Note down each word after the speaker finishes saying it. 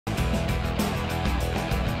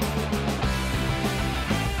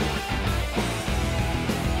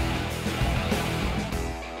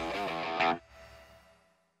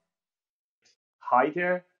Hi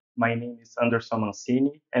there, my name is Anderson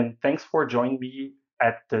Mancini, and thanks for joining me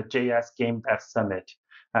at the JS GameDev Summit.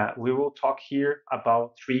 We will talk here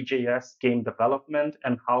about Three.js game development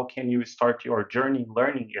and how can you start your journey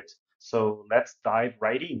learning it. So let's dive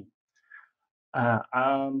right in.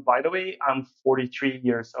 By the way, I'm 43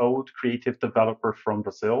 years old, creative developer from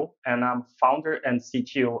Brazil, and I'm founder and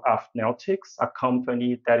CTO of Nautics, a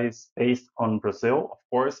company that is based on Brazil, of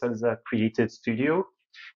course, as a creative studio.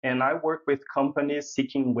 And I work with companies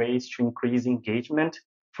seeking ways to increase engagement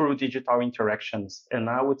through digital interactions. And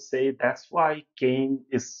I would say that's why game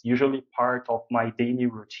is usually part of my daily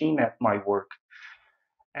routine at my work.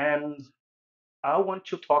 And I want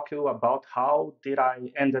to talk to you about how did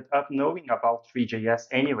I ended up knowing about Three.js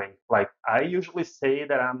anyway. Like I usually say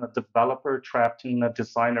that I'm a developer trapped in a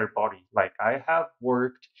designer body. Like I have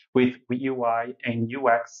worked with UI and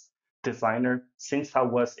UX designer since I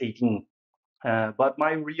was 18. But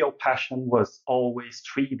my real passion was always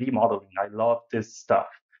 3D modeling. I love this stuff.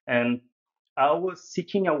 And I was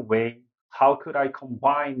seeking a way, how could I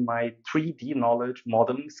combine my 3D knowledge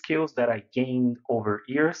modeling skills that I gained over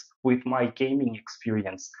years with my gaming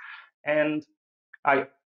experience? And I,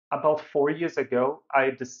 about 4 years ago,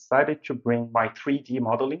 I decided to bring my 3D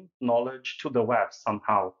modeling knowledge to the web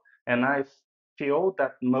somehow. And I feel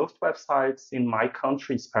that most websites in my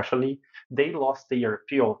country, especially, they lost their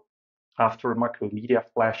appeal after Macromedia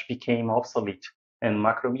Flash became obsolete. And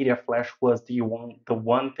Macromedia Flash was the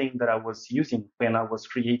one thing that I was using when I was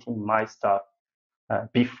creating my stuff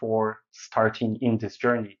before starting in this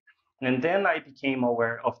journey. And then I became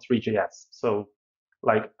aware of Three.js. So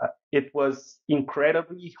it was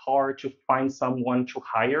incredibly hard to find someone to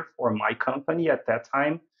hire for my company at that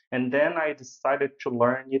time. And then I decided to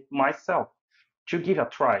learn it myself, to give a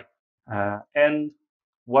try. And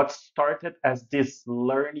what started as this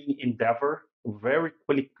learning endeavor very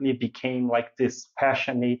quickly became like this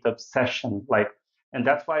passionate obsession. And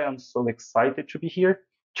that's why I'm so excited to be here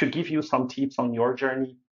to give you some tips on your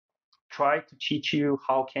journey, try to teach you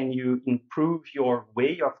how can you improve your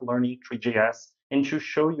way of learning Three.js, and to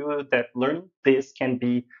show you that learning this can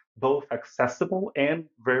be both accessible and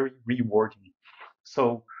very rewarding.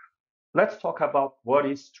 So let's talk about what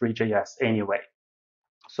is Three.js anyway.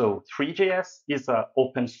 So Three.js is an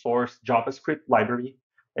open source JavaScript library.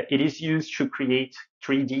 It is used to create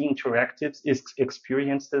 3D interactive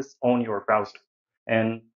experiences on your browser.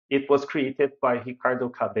 And it was created by Ricardo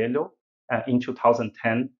Cabello in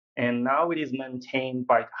 2010. And now it is maintained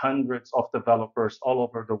by hundreds of developers all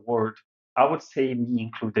over the world. I would say me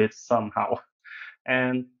included somehow.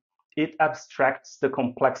 And it abstracts the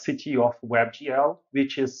complexity of WebGL,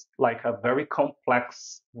 which is like a very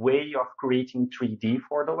complex way of creating 3D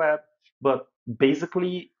for the web. But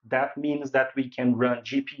basically, that means that we can run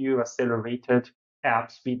GPU accelerated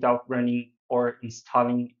apps without running or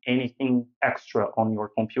installing anything extra on your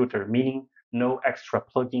computer, meaning no extra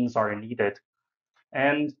plugins are needed.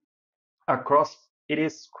 And across it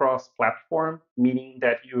is cross-platform, meaning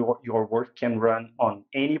that your work can run on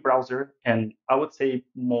any browser, and I would say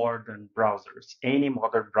more than browsers. Any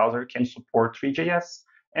modern browser can support Three.js,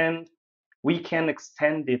 and we can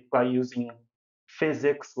extend it by using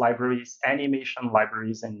physics libraries, animation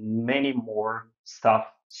libraries, and many more stuff.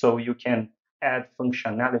 So you can add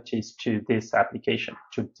functionalities to this application,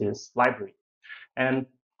 to this library. And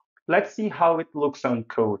let's see how it looks on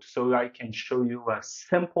code. So I can show you a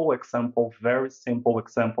simple example, very simple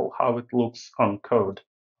example, how it looks on code.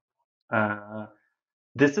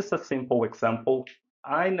 This is a simple example.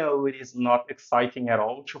 I know it is not exciting at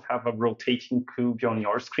all to have a rotating cube on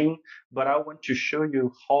your screen, but I want to show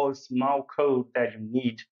you how small code that you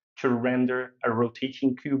need to render a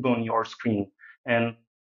rotating cube on your screen. And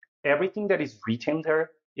everything that is written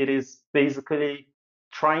there, it is basically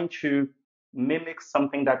trying to mimic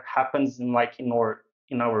something that happens in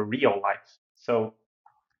our real life. So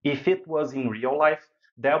if it was in real life,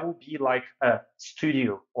 that would be like a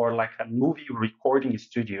studio or like a movie recording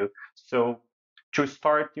studio. So to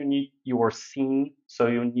start, you need your scene. So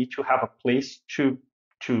you need to have a place to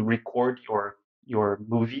record your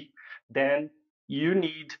movie. Then you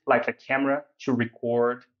need like a camera to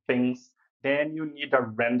record things. Then you need a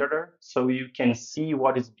renderer so you can see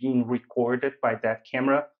what is being recorded by that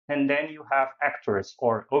camera. And then you have actors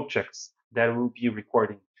or objects that will be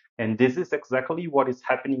recording. And this is exactly what is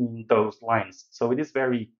happening in those lines. So it is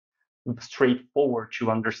very straightforward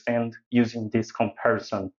to understand using this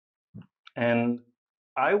comparison. And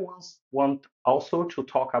I want also to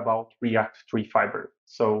talk about React ThreeFiber.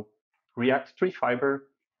 So React ThreeFiber,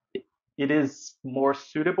 it is more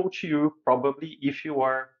suitable to you probably if you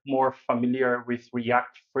are more familiar with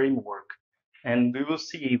React framework. And we will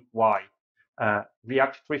see why.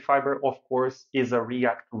 React ThreeFiber, of course, is a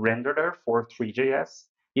React renderer for Three.js.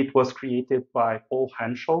 It was created by Paul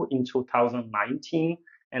Hanschell in 2019,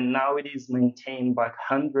 and now it is maintained by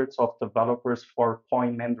hundreds of developers for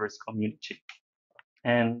Point Members community.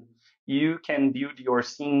 And you can build your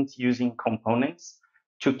scenes using components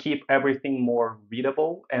to keep everything more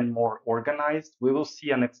readable and more organized. We will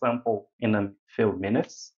see an example in a few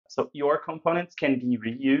minutes. So your components can be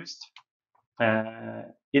reused.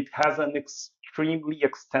 It has an extremely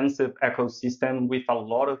extensive ecosystem with a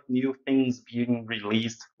lot of new things being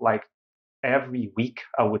released like every week,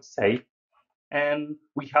 I would say. And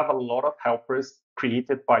we have a lot of helpers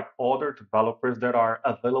created by other developers that are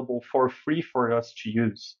available for free for us to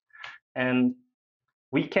use. And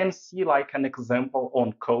we can see like an example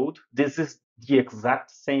on code. This is the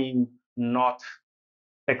exact same, not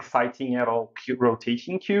exciting at all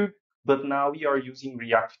rotating cube, but now we are using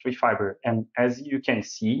React ThreeFiber. And as you can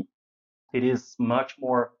see, it is much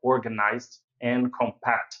more organized and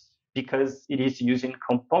compact because it is using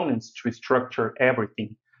components to structure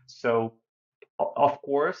everything. So of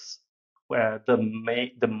course,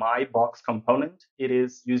 the my box component, it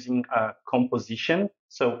is using a composition.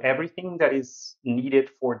 So everything that is needed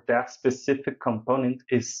for that specific component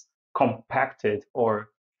is compacted or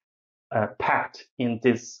packed in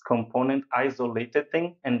this component isolated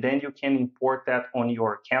thing. And then you can import that on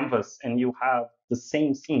your canvas and you have the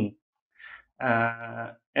same scene.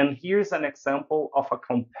 And here's an example of a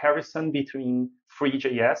comparison between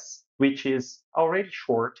Three.js, which is already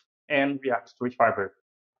short, and React ThreeFiber.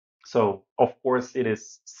 So of course it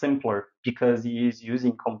is simpler because he is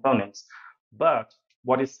using components. But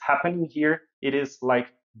what is happening here, it is like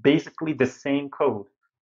basically the same code.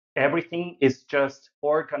 Everything is just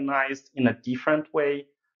organized in a different way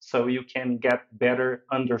so you can get better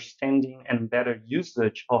understanding and better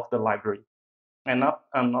usage of the library. And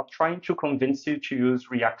I'm not trying to convince you to use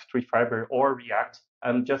React ThreeFiber or React.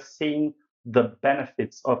 I'm just saying the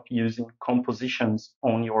benefits of using compositions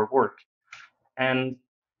on your work. And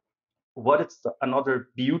what is another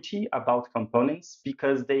beauty about components,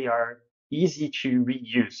 because they are easy to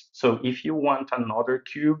reuse. So if you want another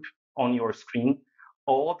cube on your screen,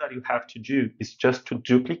 all that you have to do is just to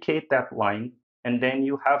duplicate that line, and then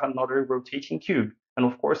you have another rotating cube. And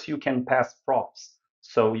of course, you can pass props.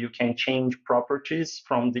 So you can change properties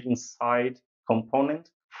from the inside component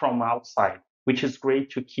from outside, which is great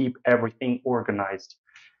to keep everything organized.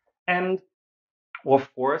 And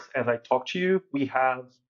of course, as I talked to you, we have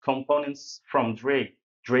components from Dray.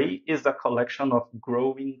 Dray is a collection of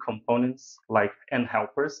growing components like and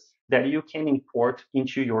helpers that you can import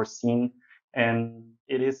into your scene, and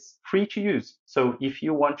it is free to use. So if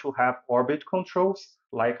you want to have orbit controls,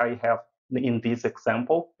 like I have in this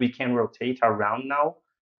example, we can rotate around now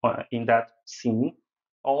in that scene.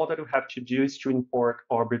 All that you have to do is to import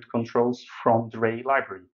orbit controls from Dray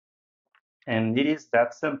library. And it is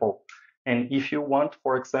that simple. And if you want,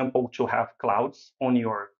 for example, to have clouds on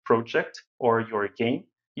your project or your game,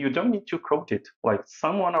 you don't need to code it. Like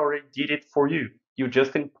someone already did it for you. You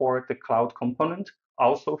just import the cloud component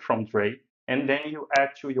also from Dray, and then you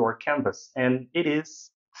add to your canvas. And it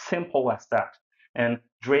is simple as that. And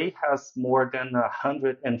Dray has more than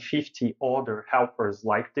 150 other helpers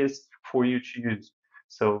like this for you to use.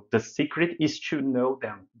 So the secret is to know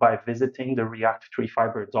them by visiting the React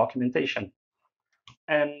ThreeFiber documentation.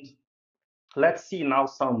 And let's see now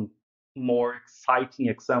some more exciting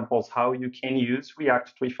examples how you can use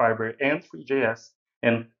React ThreeFiber and Three.js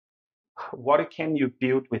and what can you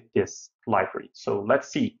build with this library. So let's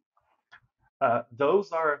see.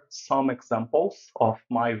 Those are some examples of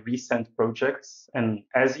my recent projects. And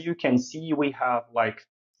as you can see, we have like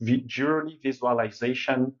journey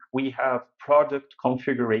visualization. We have product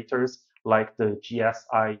configurators like the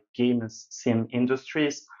GSI Games Sim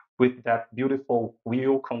Industries with that beautiful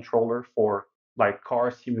wheel controller for like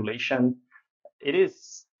car simulation. It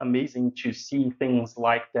is amazing to see things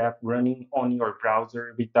like that running on your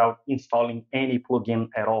browser without installing any plugin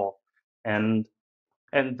at all. And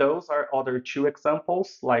those are other two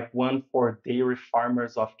examples, like one for Dairy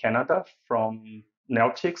Farmers of Canada from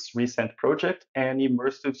Neltic's recent project and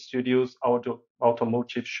Immersive Studios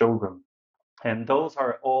Automotive Showroom. And those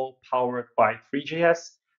are all powered by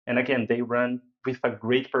Three.js. And again, they run with a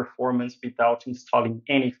great performance without installing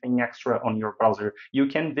anything extra on your browser. You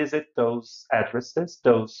can visit those addresses,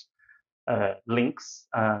 those links,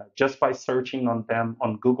 just by searching on them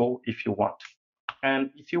on Google if you want.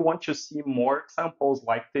 And if you want to see more examples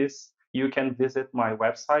like this, you can visit my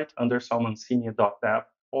website andersonmancini.dev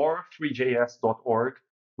or threejs.org,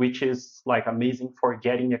 which is like amazing for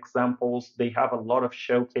getting examples. They have a lot of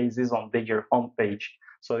showcases on their homepage.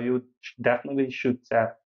 So you definitely should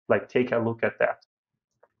take a look at that.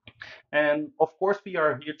 And of course, we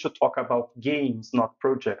are here to talk about games, not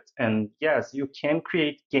projects. And yes, you can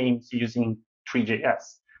create games using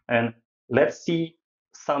Three.js. And let's see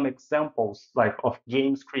some examples of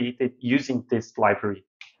games created using this library.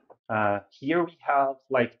 Here we have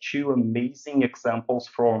two amazing examples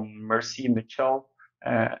from Mercy Mitchell,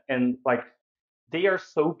 and they are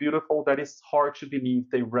so beautiful that it's hard to believe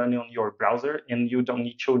they run on your browser and you don't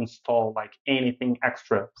need to install anything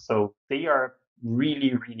extra. So they are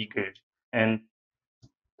really, really good. And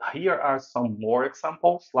here are some more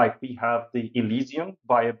examples. We have the Elysium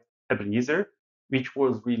by Ebenezer, which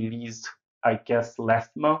was released, I guess, last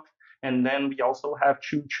month. And then we also have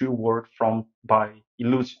Choo Word by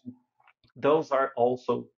Illusion. Those are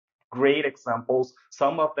also great examples.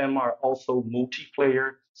 Some of them are also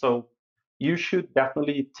multiplayer. So you should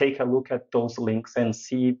definitely take a look at those links and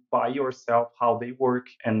see by yourself how they work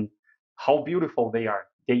and how beautiful they are.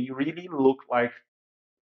 They really look like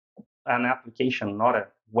an application, not a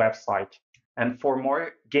website. And for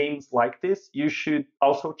more games like this, you should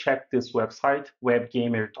also check this website,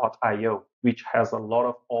 webgamer.io, which has a lot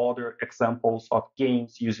of other examples of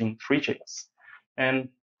games using Three.js. And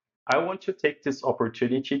I want to take this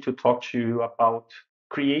opportunity to talk to you about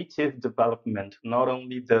creative development, not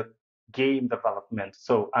only the game development.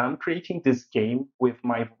 So I'm creating this game with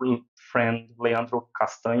my friend Leandro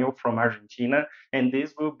Castaño from Argentina, and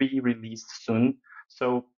this will be released soon.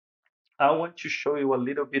 So I want to show you a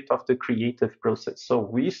little bit of the creative process. So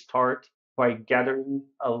we start by gathering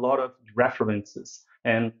a lot of references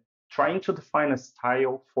and trying to define a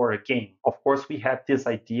style for a game. Of course, we had this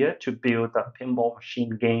idea to build a pinball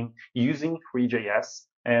machine game using Three.js,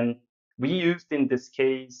 and we used, in this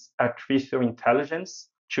case, artificial intelligence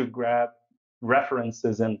to grab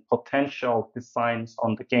references and potential designs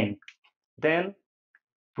on the game. Then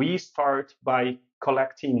we start by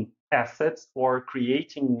collecting assets or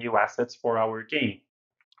creating new assets for our game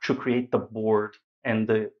to create the board and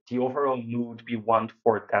the overall mood we want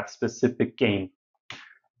for that specific game.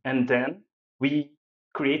 And then we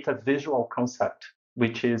create a visual concept,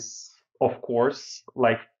 which is, of course,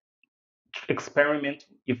 experiment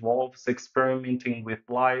evolves, experimenting with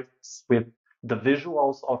lights, with the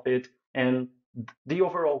visuals of it, and the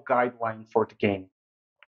overall guideline for the game.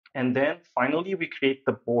 And then finally, we create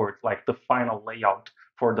the board, the final layout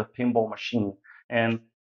for the pinball machine. And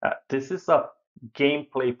this is a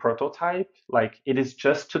gameplay prototype. It is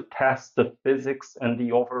just to test the physics and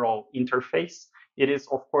the overall interface. It is,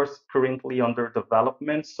 of course, currently under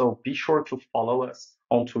development. So be sure to follow us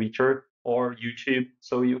on Twitter or YouTube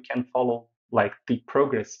so you can follow the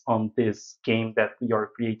progress on this game that we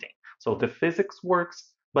are creating. So the physics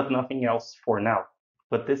works, but nothing else for now.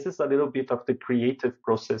 But this is a little bit of the creative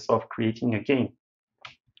process of creating a game.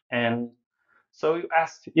 And so you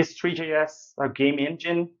asked, is Three.js a game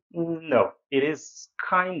engine? No, it is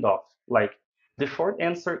kind of. The short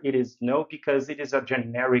answer, it is no, because it is a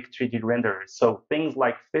generic 3D renderer. So things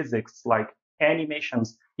like physics, like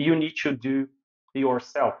animations, you need to do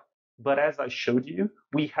yourself. But as I showed you,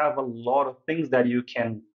 we have a lot of things that you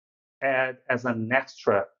can add as an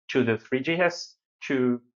extra to the Three.js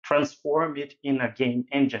to transform it in a game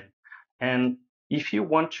engine. And if you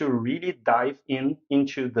want to really dive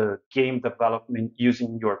into the game development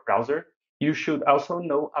using your browser, you should also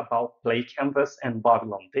know about Play Canvas and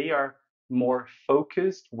Babylon. They are more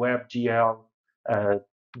focused WebGL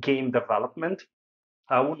game development.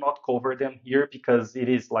 I will not cover them here because it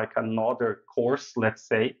is another course, let's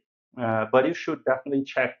say, but you should definitely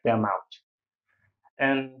check them out.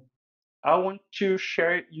 And I want to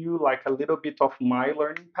share you a little bit of my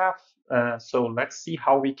learning path. So let's see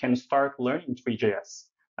how we can start learning Three.js.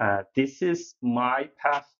 This is my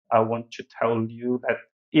path. I want to tell you that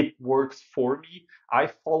it works for me. I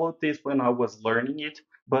followed this when I was learning it,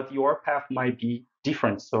 but your path might be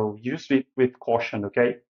different. So use it with caution,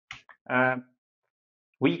 okay?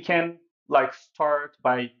 We can start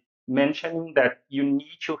by mentioning that you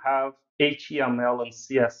need to have HTML and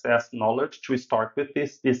CSS knowledge to start with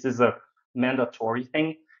this. This is a mandatory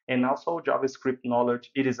thing. And also JavaScript knowledge,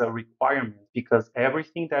 it is a requirement because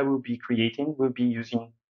everything that we'll be creating will be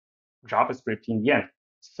using JavaScript in the end.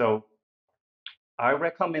 So I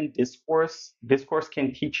recommend this course. This course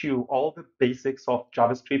can teach you all the basics of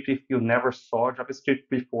JavaScript. If you never saw JavaScript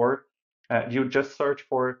before, you just search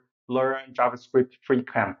for Learn JavaScript Free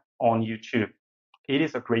Camp on YouTube. It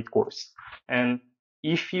is a great course. And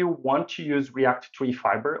if you want to use React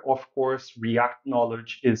ThreeFiber, of course, React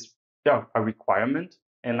knowledge is a requirement.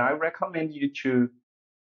 And I recommend you to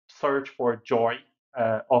search for Joy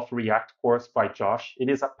of React course by Josh. It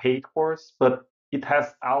is a paid course, but it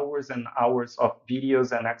has hours and hours of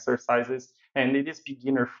videos and exercises, and it is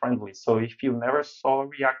beginner friendly. So if you never saw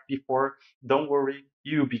React before, don't worry,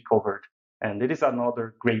 you'll be covered. And it is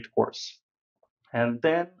another great course. And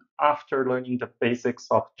then after learning the basics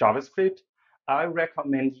of JavaScript, I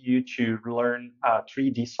recommend you to learn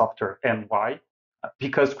 3D software. And why?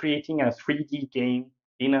 Because creating a 3D game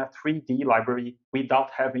in a 3D library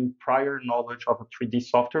without having prior knowledge of a 3D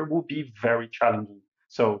software will be very challenging.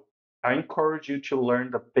 So I encourage you to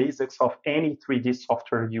learn the basics of any 3D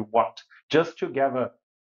software you want, just to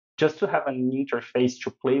have an interface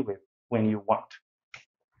to play with when you want.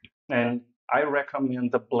 And I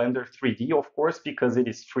recommend the Blender 3D, of course, because it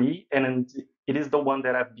is free and it is the one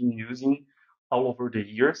that I've been using all over the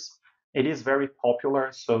years. It is very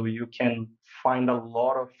popular, so you can find a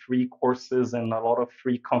lot of free courses and a lot of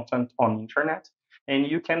free content on internet. And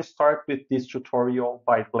you can start with this tutorial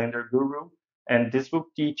by Blender Guru, and this will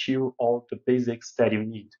teach you all the basics that you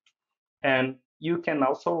need. And you can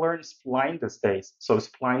also learn Spline these days. So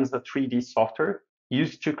Spline is the 3D software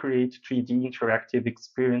used to create 3D interactive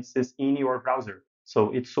experiences in your browser.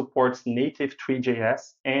 So it supports native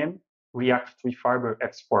Three.js and React ThreeFiber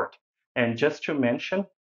export. And just to mention,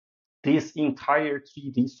 this entire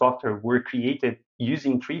 3D software were created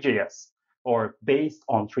using Three.js or based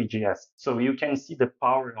on Three.js. So you can see the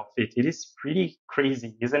power of it. It is pretty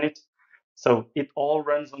crazy, isn't it? So it all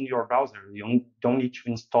runs on your browser. You don't need to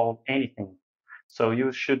install anything. So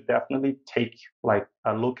you should definitely take like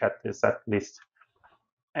a look at this at least.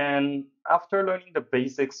 And after learning the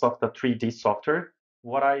basics of the 3D software,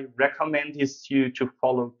 what I recommend is you to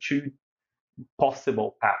follow two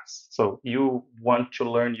possible paths. So you want to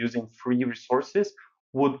learn using free resources,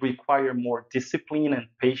 would require more discipline and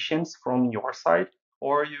patience from your side,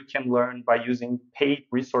 or you can learn by using paid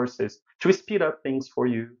resources to speed up things for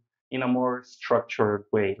you in a more structured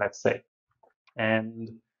way, let's say. And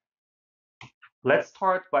let's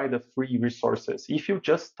start by the free resources. If you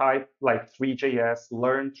just type like Three.js,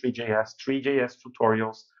 learn Three.js, Three.js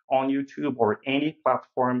tutorials on YouTube or any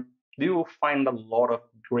platform, you will find a lot of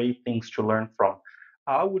great things to learn from.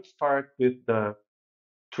 I would start with the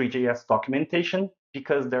Three.js documentation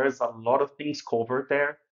because there's a lot of things covered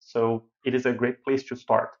there. So it is a great place to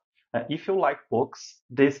start. If you like books,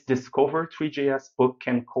 this Discover Three.js book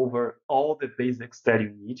can cover all the basics that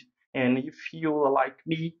you need. And if you like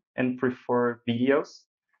me and prefer videos,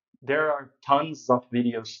 there are tons of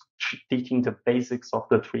videos teaching the basics of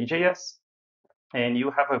the Three.js. And you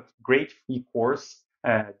have a great free course.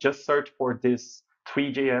 Just search for this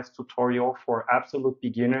Three.js tutorial for absolute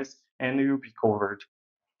beginners and you'll be covered.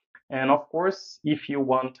 And of course, if you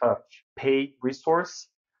want a paid resource,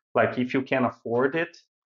 like if you can afford it,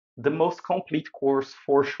 the most complete course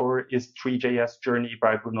for sure is Three.js Journey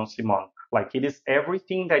by Bruno Simon. Like it is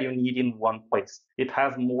everything that you need in one place. It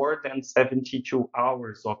has more than 72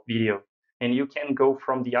 hours of video, and you can go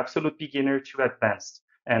from the absolute beginner to advanced.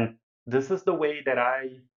 And this is the way that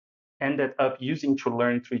I ended up using to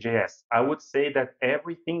learn Three.js. I would say that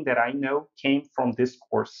everything that I know came from this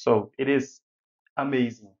course. So it is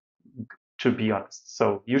amazing, to be honest.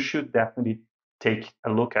 So you should definitely take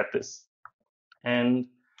a look at this. And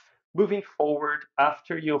moving forward,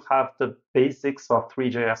 after you have the basics of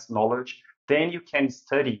Three.js knowledge, then you can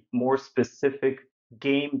study more specific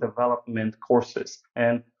game development courses.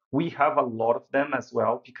 And we have a lot of them as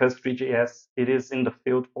well because Three.js, it is in the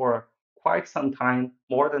field for quite some time,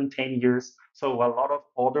 more than 10 years. So a lot of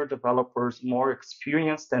other developers more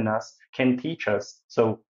experienced than us can teach us.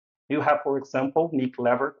 So you have, for example, Nick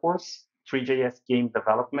Lever course, Three.js game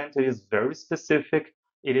development. It is very specific.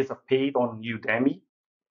 It is a paid on Udemy.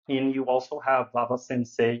 And you also have Lava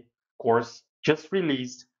Sensei course just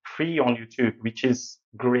released free on YouTube, which is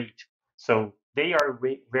great. So they are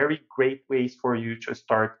very great ways for you to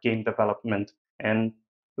start game development. And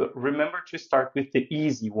remember to start with the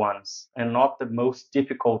easy ones and not the most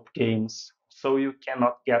difficult games so you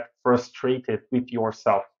cannot get frustrated with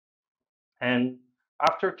yourself. And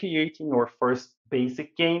after creating your first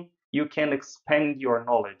basic game, you can expand your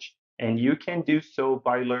knowledge. And you can do so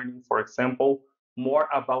by learning, for example, more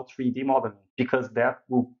about 3D modeling, because that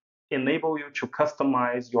will enable you to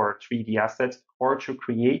customize your 3D assets or to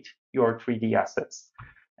create your 3D assets.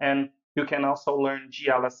 And you can also learn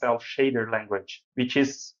GLSL shader language, which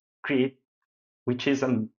is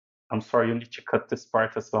I'm sorry, you need to cut this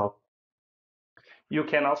part as well. You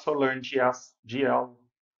can also learn GL.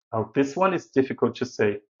 Oh, this one is difficult to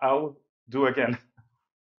say. I'll do again.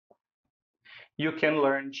 You can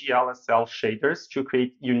learn GLSL shaders to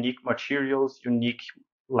create unique materials, unique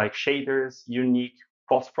like shaders, unique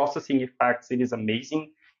post-processing effects. It is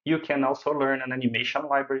amazing. You can also learn an animation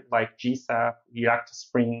library like GSAP, React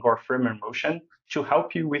Spring, or Framer Motion to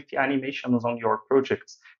help you with the animations on your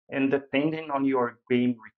projects. And depending on your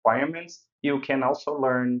game requirements, you can also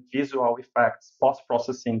learn visual effects,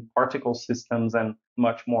 post-processing, particle systems, and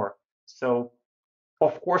much more. So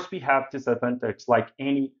of course, we have disadvantages like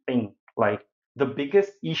anything. Like the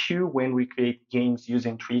biggest issue when we create games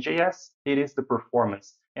using Three.js, it is the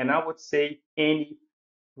performance. And I would say any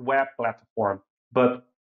web platform, but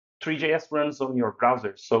Three.js runs on your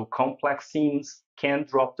browser, so complex scenes can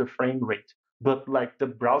drop the frame rate. But like the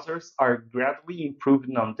browsers are gradually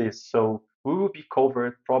improving on this, so we will be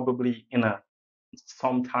covered probably in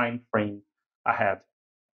some time frame ahead.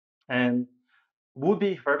 And would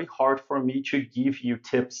be very hard for me to give you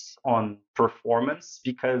tips on performance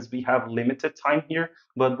because we have limited time here,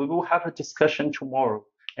 but we will have a discussion tomorrow.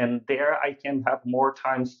 And there I can have more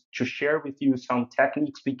times to share with you some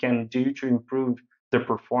techniques we can do to improve the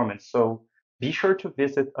performance. So be sure to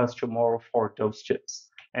visit us tomorrow for those tips.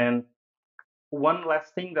 And one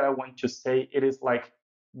last thing that I want to say, it is like,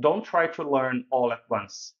 don't try to learn all at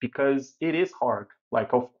once because it is hard.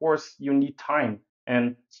 Like, of course, you need time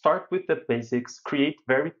and start with the basics, create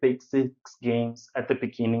very basic games at the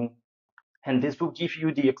beginning, and this will give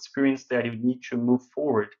you the experience that you need to move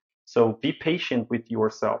forward. So be patient with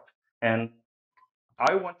yourself. And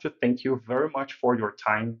I want to thank you very much for your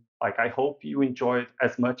time. Like, I hope you enjoyed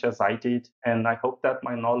as much as I did, and I hope that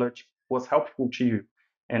my knowledge was helpful to you.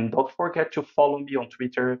 And don't forget to follow me on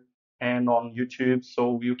Twitter and on YouTube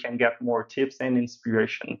so you can get more tips and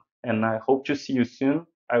inspiration. And I hope to see you soon.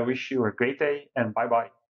 I wish you a great day and bye bye.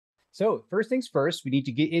 So first things first, we need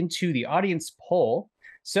to get into the audience poll.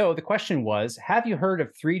 So the question was, have you heard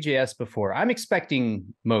of Three.js before? I'm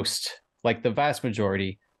expecting most, like the vast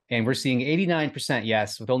majority. And we're seeing 89%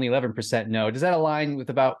 yes with only 11% no. Does that align with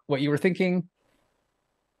about what you were thinking?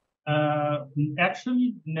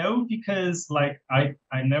 Actually, no, because like I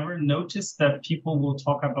never noticed that people will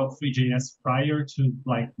talk about Three.js prior to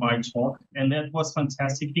like my talk, and that was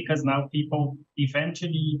fantastic because now people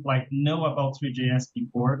eventually like know about Three.js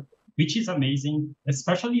before, which is amazing,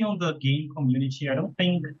 especially on the game community. I don't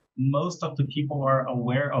think most of the people are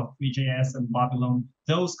aware of Three.js and Babylon,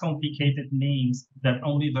 those complicated names that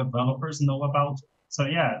only developers know about. So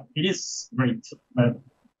yeah, it is great. But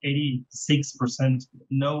 86%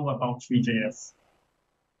 know about Three.js.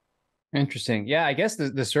 Interesting. Yeah, I guess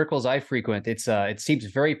the circles I frequent, it seems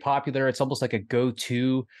very popular. It's almost like a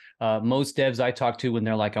go-to. Most devs I talk to, when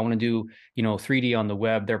they're like, I want to do, 3D on the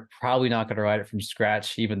web, they're probably not going to write it from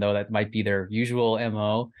scratch, even though that might be their usual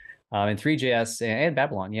MO. And Three.js and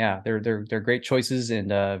Babylon, yeah, they're great choices and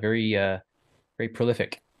very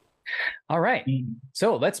prolific. All right.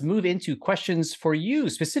 So let's move into questions for you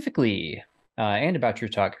specifically and about your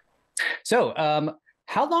talk. So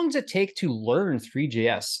how long does it take to learn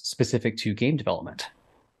Three.js specific to game development?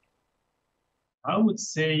 I would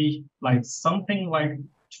say like something like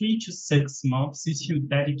 3 to 6 months if you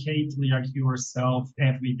dedicate like yourself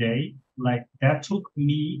every day. Like that took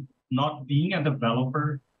me not being a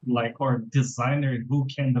developer like or designer who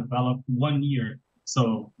can develop 1 year.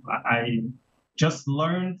 So I just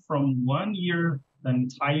learned from 1 year, the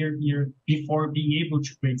entire year before being able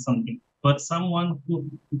to create something. But someone who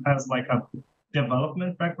has like a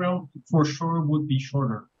development background for sure would be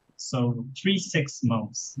shorter. So 3 6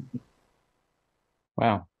 months.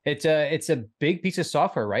 Wow. It's a big piece of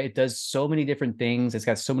software, right? It does so many different things. It's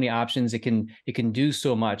got so many options. It can do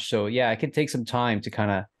so much. So yeah, it can take some time to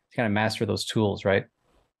kind of master those tools, right?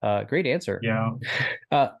 Great answer. Yeah.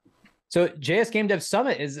 So JS GameDev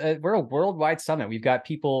Summit is we're a worldwide summit. We've got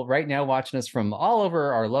people right now watching us from all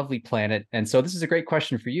over our lovely planet. And so this is a great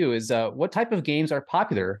question for you: is what type of games are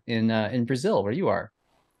popular in Brazil, where you are?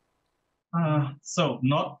 So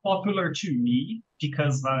not popular to me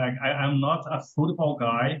because I'm not a football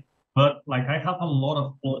guy, but like I have a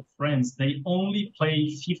lot of friends. They only play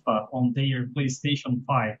FIFA on their PlayStation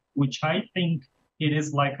 5, which I think it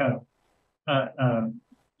is like a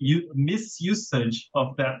misusage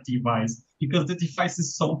of that device because the device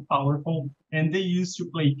is so powerful and they used to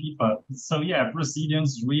play FIFA. So yeah,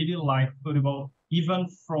 Brazilians really like football, even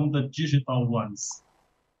from the digital ones.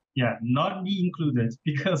 Yeah, not me included,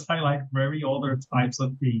 because I like very other types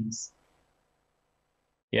of games.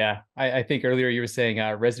 Yeah, I think earlier you were saying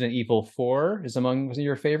Resident Evil 4 is among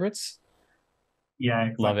your favorites. Yeah,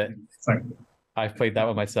 exactly. Love it. Exactly. I've played that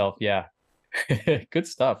one myself. Yeah, good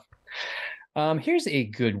stuff. Here's a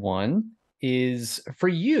good one. Is for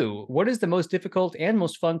you, what is the most difficult and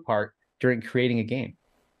most fun part during creating a game?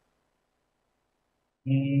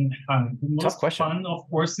 The Tough most question. fun, of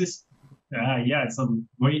course, is yeah, it's a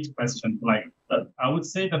great question. Like I would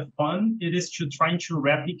say the fun it is to trying to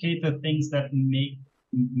replicate the things that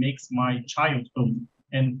makes my childhood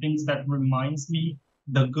and things that reminds me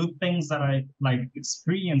the good things that I like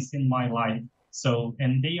experienced in my life. So,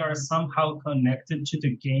 and they are somehow connected to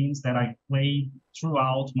the games that I played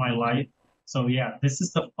throughout my life. So yeah, this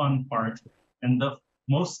is the fun part. And the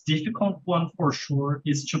most difficult one for sure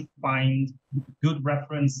is to find good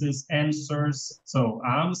references, answers. So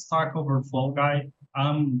I'm Stack Overflow guy.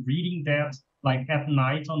 I'm reading that like at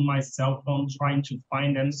night on my cell phone, trying to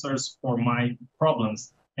find answers for my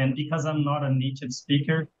problems. And because I'm not a native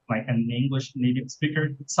speaker, like an English native speaker,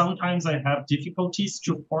 sometimes I have difficulties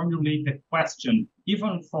to formulate a question,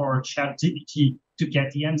 even for ChatGPT to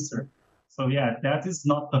get the answer. So yeah, that is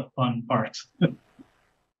not the fun part.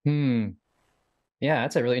 Yeah,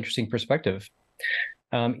 that's a really interesting perspective.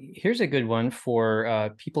 Here's a good one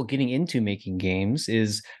for people getting into making games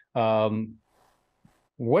is,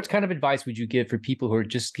 what kind of advice would you give for people who are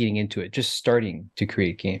just getting into it, just starting to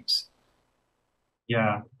create games?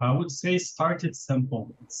 Yeah, I would say start it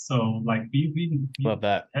simple. So like we Love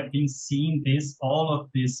that. have been seeing this, all of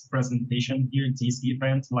this presentation here, this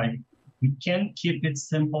event, like we can keep it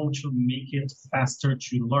simple to make it faster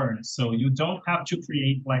to learn. So you don't have to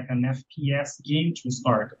create like an FPS game to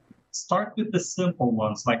start. Start with the simple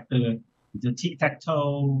ones, like the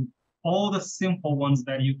tic-tac-toe, all the simple ones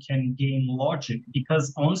that you can gain logic.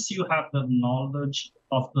 Because once you have the knowledge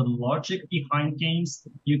of the logic behind games,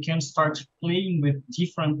 you can start playing with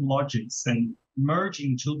different logics and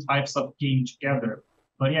merging two types of game together.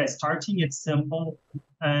 But yeah, starting it simple.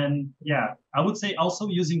 And yeah, I would say also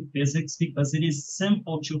using physics because it is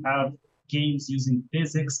simple to have games using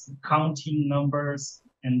physics, counting numbers,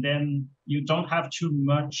 and then you don't have to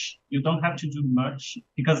do much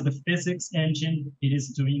because the physics engine, it is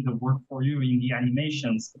doing the work for you in the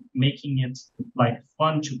animations, making it like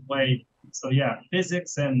fun to play. So yeah,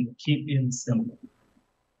 physics and keep it simple.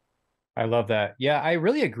 I love that. Yeah, I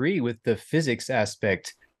really agree with the physics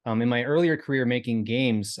aspect. In my earlier career making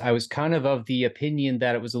games, I was kind of the opinion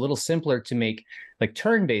that it was a little simpler to make like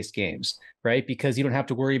turn-based games, right? Because you don't have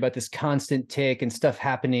to worry about this constant tick and stuff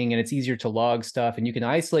happening, and it's easier to log stuff, and you can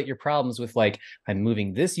isolate your problems with like, I'm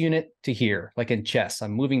moving this unit to here, like in chess,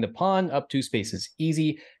 I'm moving the pawn up 2 spaces,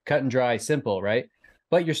 easy, cut and dry, simple, right?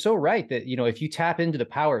 But you're so right that, if you tap into the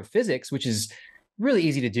power of physics, which is really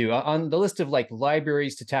easy to do. On the list of like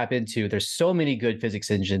libraries to tap into, there's so many good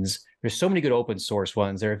physics engines. There's so many good open source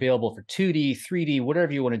ones. They're available for 2D, 3D,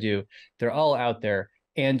 whatever you want to do. They're all out there.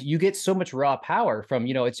 And you get so much raw power from,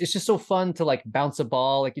 it's just so fun to like bounce a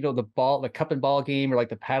ball, like, the cup and ball game, or like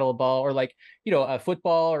the paddle ball, or like, a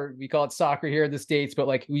football, or we call it soccer here in the States, but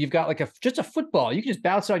like you've got like just a football. You can just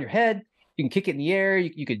bounce it on your head. You can kick it in the air.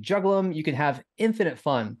 You could juggle them. You can have infinite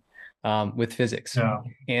fun with physics. Yeah.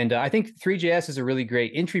 And I think Three.js is a really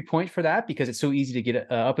great entry point for that because it's so easy to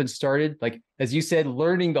get up and started. Like, as you said,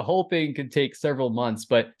 learning the whole thing can take several months,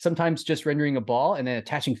 but sometimes just rendering a ball and then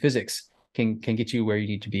attaching physics can get you where you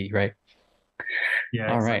need to be, right?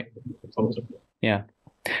 Yeah. All right. Yeah.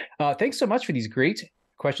 Thanks so much for these great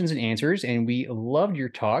questions and answers. And we loved your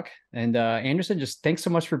talk. And Anderson, just thanks so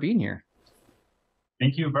much for being here.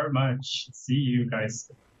 Thank you very much. See you guys.